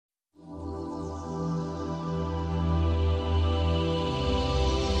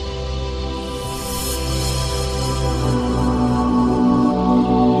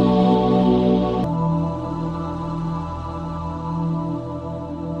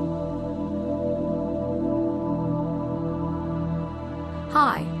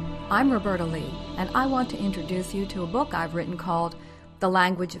Hi, I'm Roberta Lee, and I want to introduce you to a book I've written called The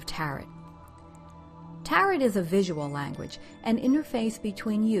Language of Tarot. Tarot is a visual language, an interface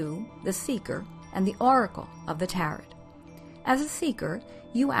between you, the seeker, and the oracle of the tarot. As a seeker,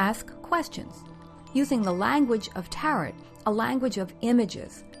 you ask questions. Using the language of tarot, a language of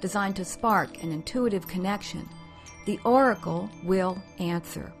images designed to spark an intuitive connection, the oracle will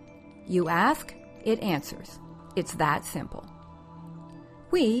answer. You ask, it answers. It's that simple.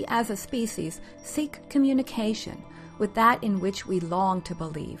 We, as a species, seek communication with that in which we long to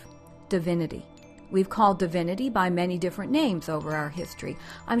believe, divinity. We've called divinity by many different names over our history.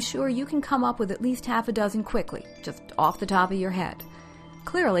 I'm sure you can come up with at least half a dozen quickly, just off the top of your head.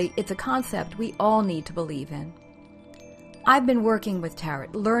 Clearly, it's a concept we all need to believe in. I've been working with tarot,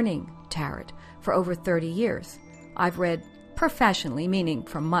 learning tarot, for over 30 years. I've read professionally, meaning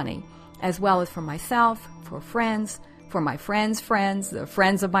for money, as well as for myself, for friends, for my friends' friends, the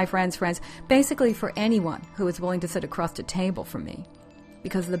friends of my friends' friends, basically for anyone who is willing to sit across a table from me.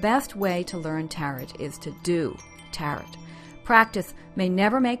 Because the best way to learn tarot is to do tarot. Practice may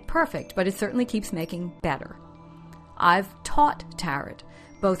never make perfect, but it certainly keeps making better. I've taught tarot,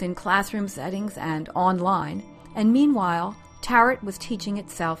 both in classroom settings and online, and meanwhile, tarot was teaching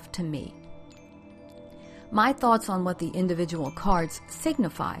itself to me. My thoughts on what the individual cards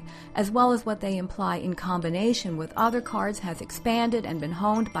signify, as well as what they imply in combination with other cards, has expanded and been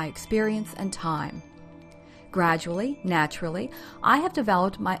honed by experience and time. Gradually, naturally, I have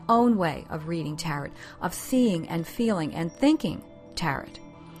developed my own way of reading tarot, of seeing and feeling and thinking tarot.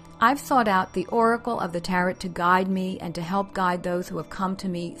 I've sought out the oracle of the tarot to guide me and to help guide those who have come to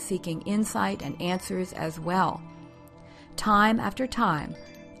me seeking insight and answers as well. Time after time,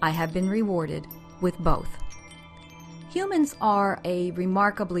 I have been rewarded with both. Humans are a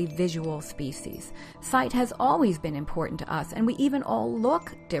remarkably visual species. Sight has always been important to us, and we even all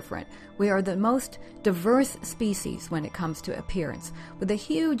look different. We are the most diverse species when it comes to appearance, with a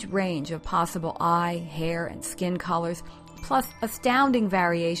huge range of possible eye, hair, and skin colors, plus astounding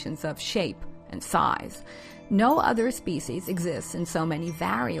variations of shape and size. No other species exists in so many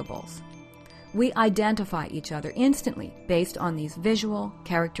variables. We identify each other instantly based on these visual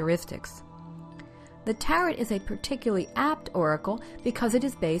characteristics. The tarot is a particularly apt oracle because it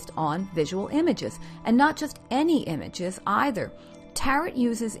is based on visual images, and not just any images either. Tarot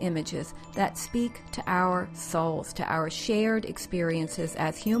uses images that speak to our souls, to our shared experiences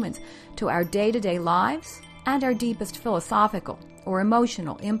as humans, to our day-to-day lives, and our deepest philosophical or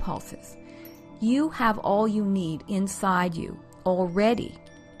emotional impulses. You have all you need inside you already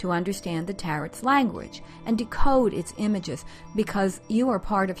to understand the tarot's language and decode its images, because you are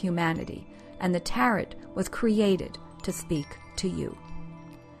part of humanity, and the tarot was created to speak to you.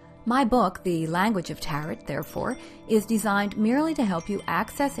 My book, The Language of Tarot, therefore, is designed merely to help you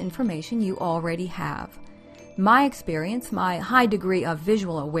access information you already have. My experience, my high degree of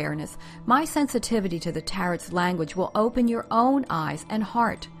visual awareness, my sensitivity to the tarot's language will open your own eyes and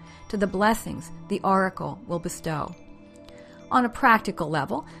heart to the blessings the oracle will bestow. On a practical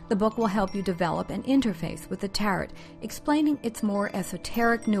level, the book will help you develop an interface with the tarot, explaining its more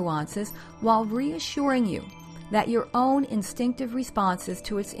esoteric nuances while reassuring you that your own instinctive responses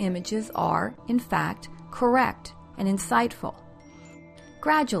to its images are, in fact, correct and insightful.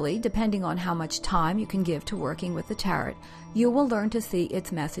 Gradually, depending on how much time you can give to working with the tarot, you will learn to see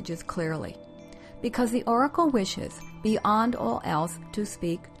its messages clearly. Because the oracle wishes, beyond all else, to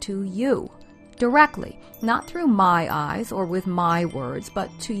speak to you directly, not through my eyes or with my words,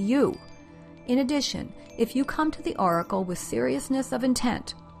 but to you. In addition, if you come to the oracle with seriousness of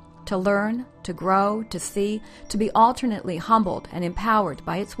intent, to learn, to grow, to see, to be alternately humbled and empowered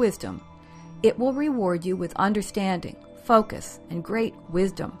by its wisdom, it will reward you with understanding, focus, and great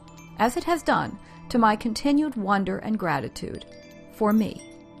wisdom, as it has done to my continued wonder and gratitude for me.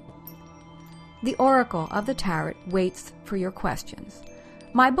 The oracle of the tarot waits for your questions.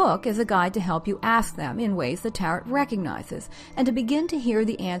 My book is a guide to help you ask them in ways the tarot recognizes, and to begin to hear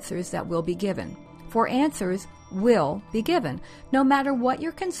the answers that will be given. For answers will be given, no matter what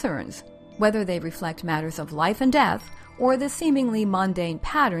your concerns, whether they reflect matters of life and death or the seemingly mundane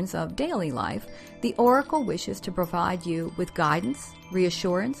patterns of daily life. The oracle wishes to provide you with guidance,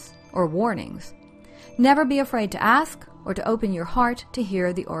 reassurance, or warnings. Never be afraid to ask or to open your heart to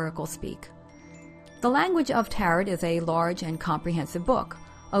hear the oracle speak. The Language of Tarot is a large and comprehensive book,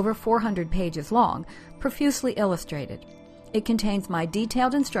 over 400 pages long, profusely illustrated. It contains my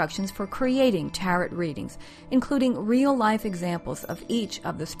detailed instructions for creating tarot readings, including real-life examples of each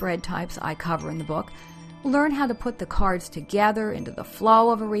of the spread types I cover in the book. Learn how to put the cards together into the flow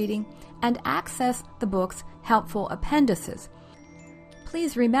of a reading, and access the book's helpful appendices.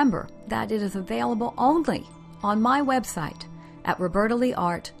 please remember that it is available only on my website at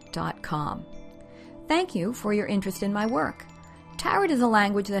robertaleeart.com. Thank you for your interest in my work. Tarot is a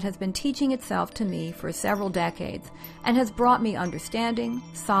language that has been teaching itself to me for several decades and has brought me understanding,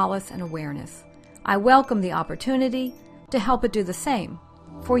 solace, and awareness. I welcome the opportunity to help it do the same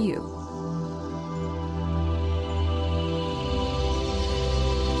for you.